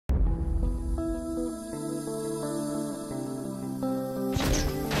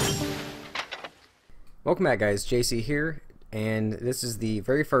Welcome back, guys. JC here, and this is the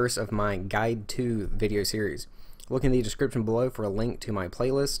very first of my Guide to video series. Look in the description below for a link to my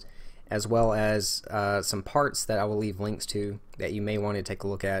playlist, as well as some parts that I will leave links to that you may want to take a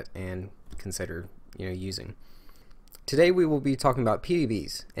look at and consider using. Today we will be talking about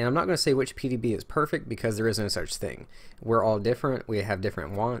PDBs, and I'm not going to say which PDB is perfect because there is no such thing. We're all different. We have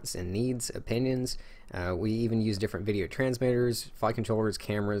different wants and needs, opinions. We even use different video transmitters, flight controllers,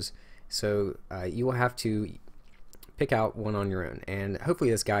 cameras. So you will have to pick out one on your own, and hopefully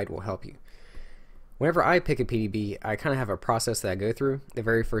this guide will help you. Whenever I pick a PDB, I kind of have a process that I go through. The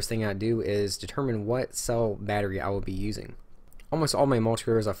very first thing I do is determine what cell battery I will be using. Almost all my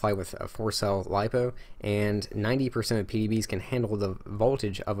multirotors I fly with a 4-cell LiPo, and 90% of PDBs can handle the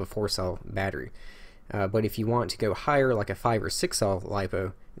voltage of a 4-cell battery. But if you want to go higher, like a 5 or 6-cell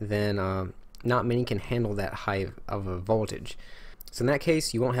LiPo, then not many can handle that high of a voltage. So in that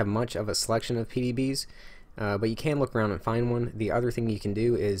case, you won't have much of a selection of PDBs, but you can look around and find one. The other thing you can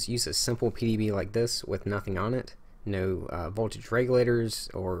do is use a simple PDB like this with nothing on it, no voltage regulators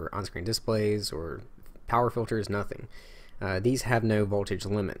or on-screen displays or power filters, nothing. These have no voltage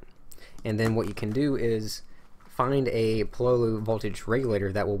limit. And then what you can do is find a low voltage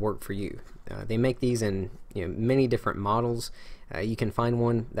regulator that will work for you. They make these in many different models. You can find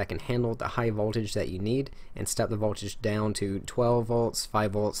one that can handle the high voltage that you need and step the voltage down to 12 volts,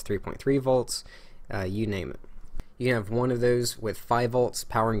 5 volts, 3.3 volts, you name it. You can have one of those with 5 volts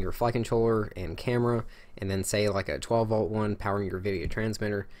powering your flight controller and camera, and then say like a 12 volt one powering your video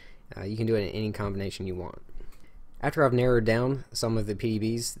transmitter. You can do it in any combination you want. After I've narrowed down some of the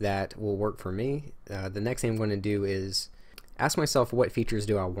PDBs that will work for me, the next thing I'm going to do is ask myself, what features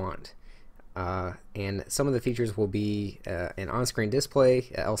do I want? And some of the features will be an on-screen display,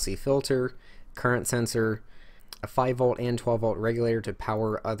 a LC filter, current sensor, a 5 volt and 12 volt regulator to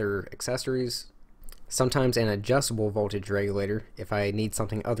power other accessories, sometimes an adjustable voltage regulator if I need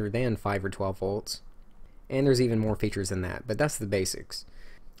something other than 5 or 12 volts, and there's even more features than that, but that's the basics.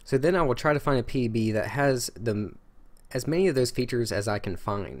 So then I will try to find a PDB that has as many of those features as I can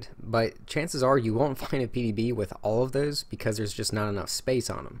find, but chances are you won't find a PDB with all of those because there's just not enough space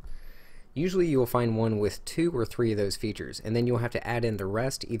on them. Usually you will find one with 2 or 3 of those features, and then you'll have to add in the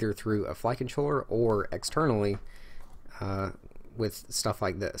rest either through a flight controller or externally with stuff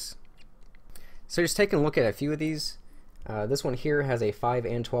like this. So just taking a look at a few of these. This one here has a 5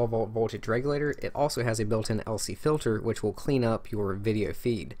 and 12 volt voltage regulator. It also has a built-in LC filter which will clean up your video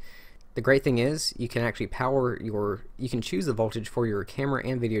feed. The great thing is you can actually you can choose the voltage for your camera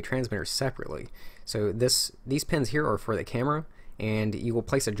and video transmitter separately. So these pins here are for the camera, and you will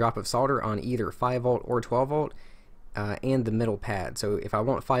place a drop of solder on either 5 volt or 12 volt and the middle pad. So if I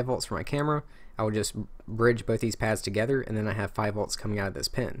want 5 volts for my camera, I will just bridge both these pads together, and then I have 5 volts coming out of this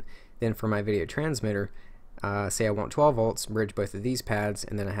pin. Then for my video transmitter, say I want 12 volts, bridge both of these pads,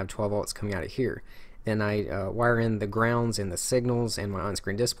 and then I have 12 volts coming out of here. Then I wire in the grounds and the signals and my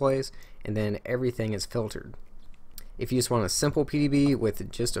on-screen displays, and then everything is filtered. If you just want a simple PDB with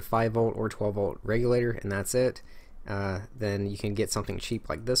just a 5 volt or 12 volt regulator and that's it, then you can get something cheap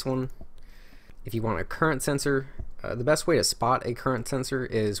like this one. If you want a current sensor, the best way to spot a current sensor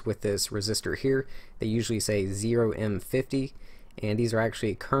is with this resistor here. They usually say 0M50, and these are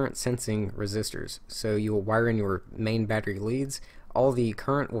actually current sensing resistors. So you will wire in your main battery leads. All the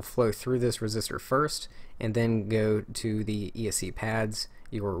current will flow through this resistor first and then go to the ESC pads,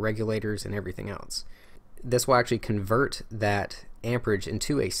 your regulators, and everything else. This will actually convert that amperage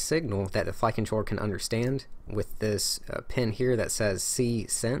into a signal that the flight controller can understand with this pin here that says C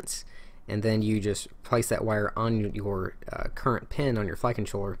sense, and then you just place that wire on your current pin on your flight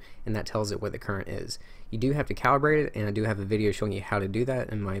controller, and that tells it what the current is. You do have to calibrate it, and I do have a video showing you how to do that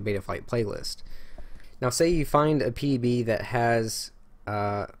in my Betaflight playlist. Now say you find a PDB that has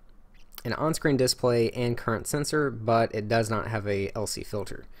an on-screen display and current sensor, but it does not have a LC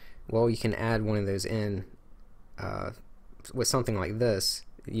filter. Well, you can add one of those in with something like this.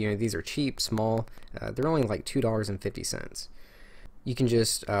 These are cheap, small. They're only like $2.50. You can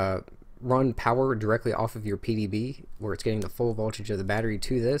just run power directly off of your PDB where it's getting the full voltage of the battery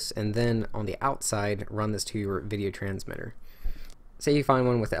to this, and then on the outside run this to your video transmitter. Say you find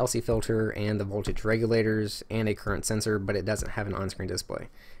one with the LC filter and the voltage regulators and a current sensor, but it doesn't have an on-screen display.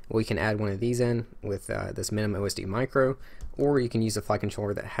 Well, you can add one of these in with this Minim OSD Micro, or you can use a flight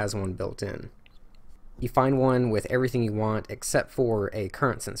controller that has one built in. You find one with everything you want except for a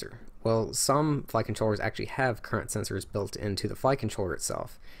current sensor. Well, some flight controllers actually have current sensors built into the flight controller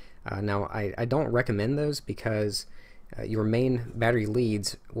itself. Now, I don't recommend those because your main battery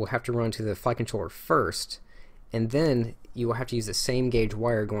leads will have to run to the flight controller first, and then you will have to use the same gauge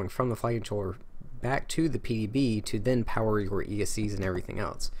wire going from the flight controller back to the PDB to then power your ESCs and everything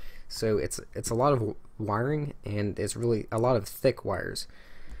else. So it's a lot of wiring, and it's really a lot of thick wires.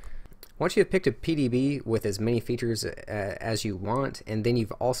 Once you have picked a PDB with as many features as you want, and then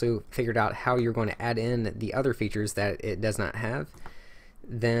you've also figured out how you're going to add in the other features that it does not have,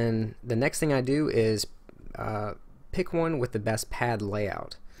 then the next thing I do is pick one with the best pad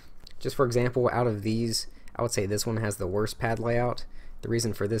layout. Just for example, out of these, I would say this one has the worst pad layout. The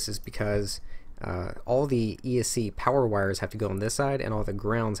reason for this is because all the ESC power wires have to go on this side, and all the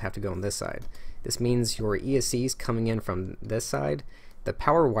grounds have to go on this side. This means your ESCs coming in from this side, the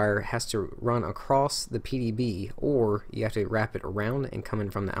power wire has to run across the PDB, or you have to wrap it around and come in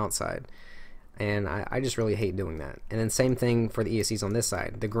from the outside. And I just really hate doing that. And then same thing for the ESCs on this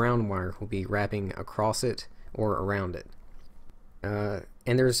side. The ground wire will be wrapping across it or around it.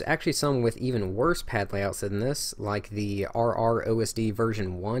 And there's actually some with even worse pad layouts than this, like the RROSD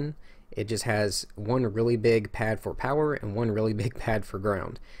version 1. It just has one really big pad for power and one really big pad for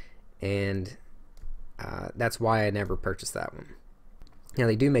ground. And that's why I never purchased that one. Now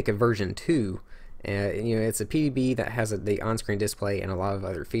they do make a version 2. It's a PDB that has the on-screen display and a lot of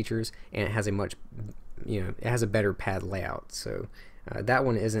other features, and it has a much, it has a better pad layout. So that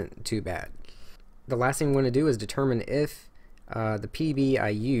one isn't too bad. The last thing I'm going to do is determine if the PDB I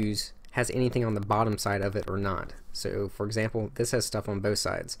use has anything on the bottom side of it or not. So for example, this has stuff on both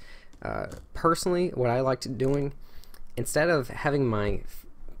sides. Personally, what I like doing, instead of having my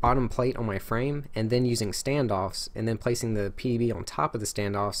bottom plate on my frame and then using standoffs and then placing the PDB on top of the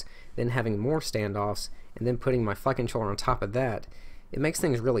standoffs, then having more standoffs and then putting my flight controller on top of that, it makes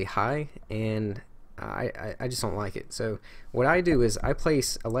things really high, and I just don't like it. So what I do is I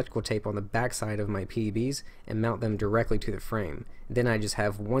place electrical tape on the back side of my PDBs and mount them directly to the frame. Then I just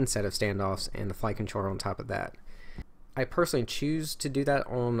have one set of standoffs and the flight controller on top of that. I personally choose to do that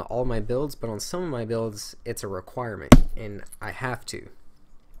on all my builds, but on some of my builds it's a requirement and I have to.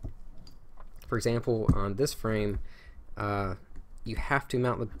 For example, on this frame, you have to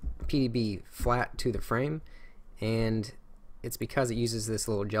mount the PDB flat to the frame, and it's because it uses this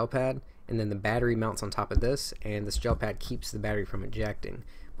little gel pad, and then the battery mounts on top of this, and this gel pad keeps the battery from ejecting.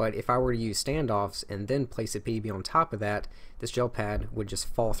 But if I were to use standoffs and then place a PDB on top of that, this gel pad would just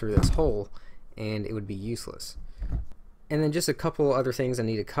fall through this hole and it would be useless. And then just a couple other things I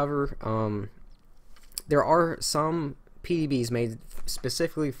need to cover. There are some PDBs made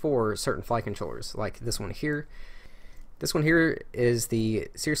specifically for certain flight controllers, like this one here. This one here is the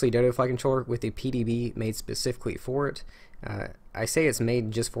Seriously Dodo flight controller with the PDB made specifically for it. I say it's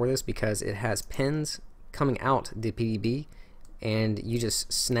made just for this because it has pins coming out the PDB, and you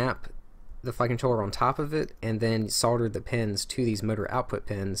just snap the flight controller on top of it and then solder the pins to these motor output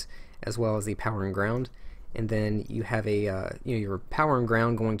pins, as well as the power and ground. And then you have a your power and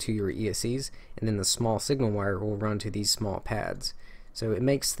ground going to your ESCs, and then the small signal wire will run to these small pads. So it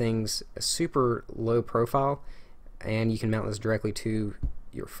makes things a super low profile, and you can mount this directly to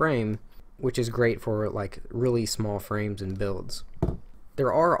your frame, which is great for like really small frames and builds.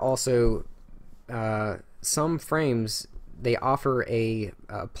 There are also some frames, they offer a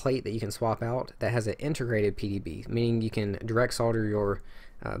plate that you can swap out that has an integrated PDB, meaning you can direct solder your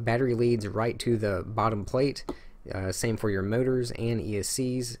battery leads right to the bottom plate. Same for your motors and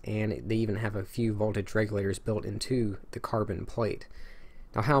ESCs, and they even have a few voltage regulators built into the carbon plate.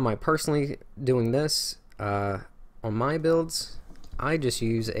 Now, how am I personally doing this? On my builds, I just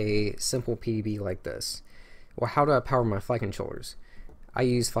use a simple PDB like this. Well, how do I power my flight controllers? I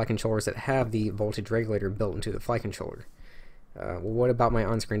use flight controllers that have the voltage regulator built into the flight controller. Well, what about my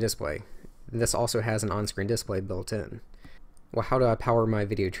on-screen display? This also has an on-screen display built in. Well, how do I power my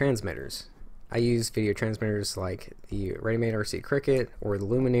video transmitters? I use video transmitters like the Ready-Made RC Cricket or the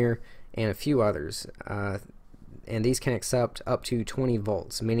Lumineer and a few others. And these can accept up to 20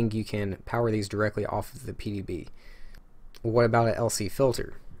 volts, meaning you can power these directly off of the PDB. What about an LC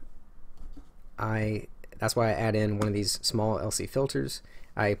filter? That's why I add in one of these small LC filters.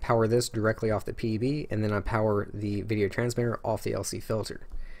 I power this directly off the PDB, and then I power the video transmitter off the LC filter.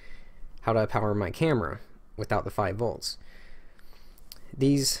 How do I power my camera without the 5 volts?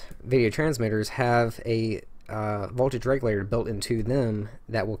 These video transmitters have a voltage regulator built into them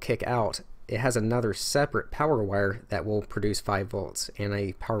that will kick out. It has another separate power wire that will produce 5 volts, and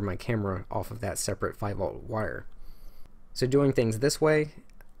I power my camera off of that separate 5 volt wire. So doing things this way,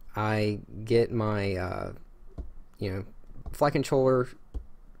 I get my flight controller,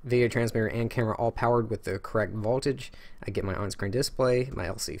 video transmitter, and camera all powered with the correct voltage. I get my on-screen display, my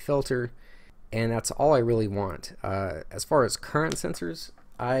LC filter, and that's all I really want. As far as current sensors,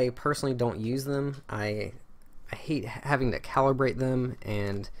 I personally don't use them. I hate having to calibrate them,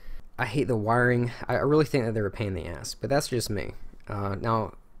 and I hate the wiring. I really think that they're a pain in the ass, but that's just me.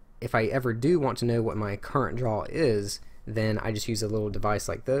 Now, if I ever do want to know what my current draw is, then I just use a little device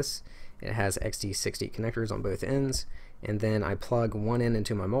like this. It has XT60 connectors on both ends, and then I plug one end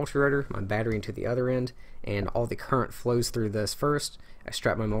into my multirotor, my battery into the other end, and all the current flows through this first. I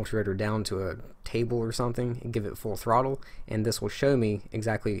strap my multirotor down to a table or something and give it full throttle, and this will show me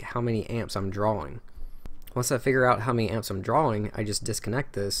exactly how many amps I'm drawing. Once I figure out how many amps I'm drawing, I just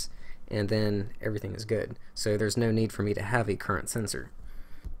disconnect this, and then everything is good. So there's no need for me to have a current sensor.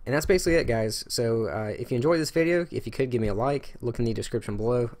 And that's basically it, guys. So if you enjoyed this video, if you could give me a like, look in the description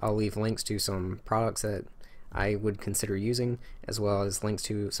below. I'll leave links to some products that I would consider using, as well as links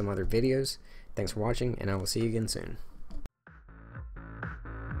to some other videos. Thanks for watching, and I will see you again soon.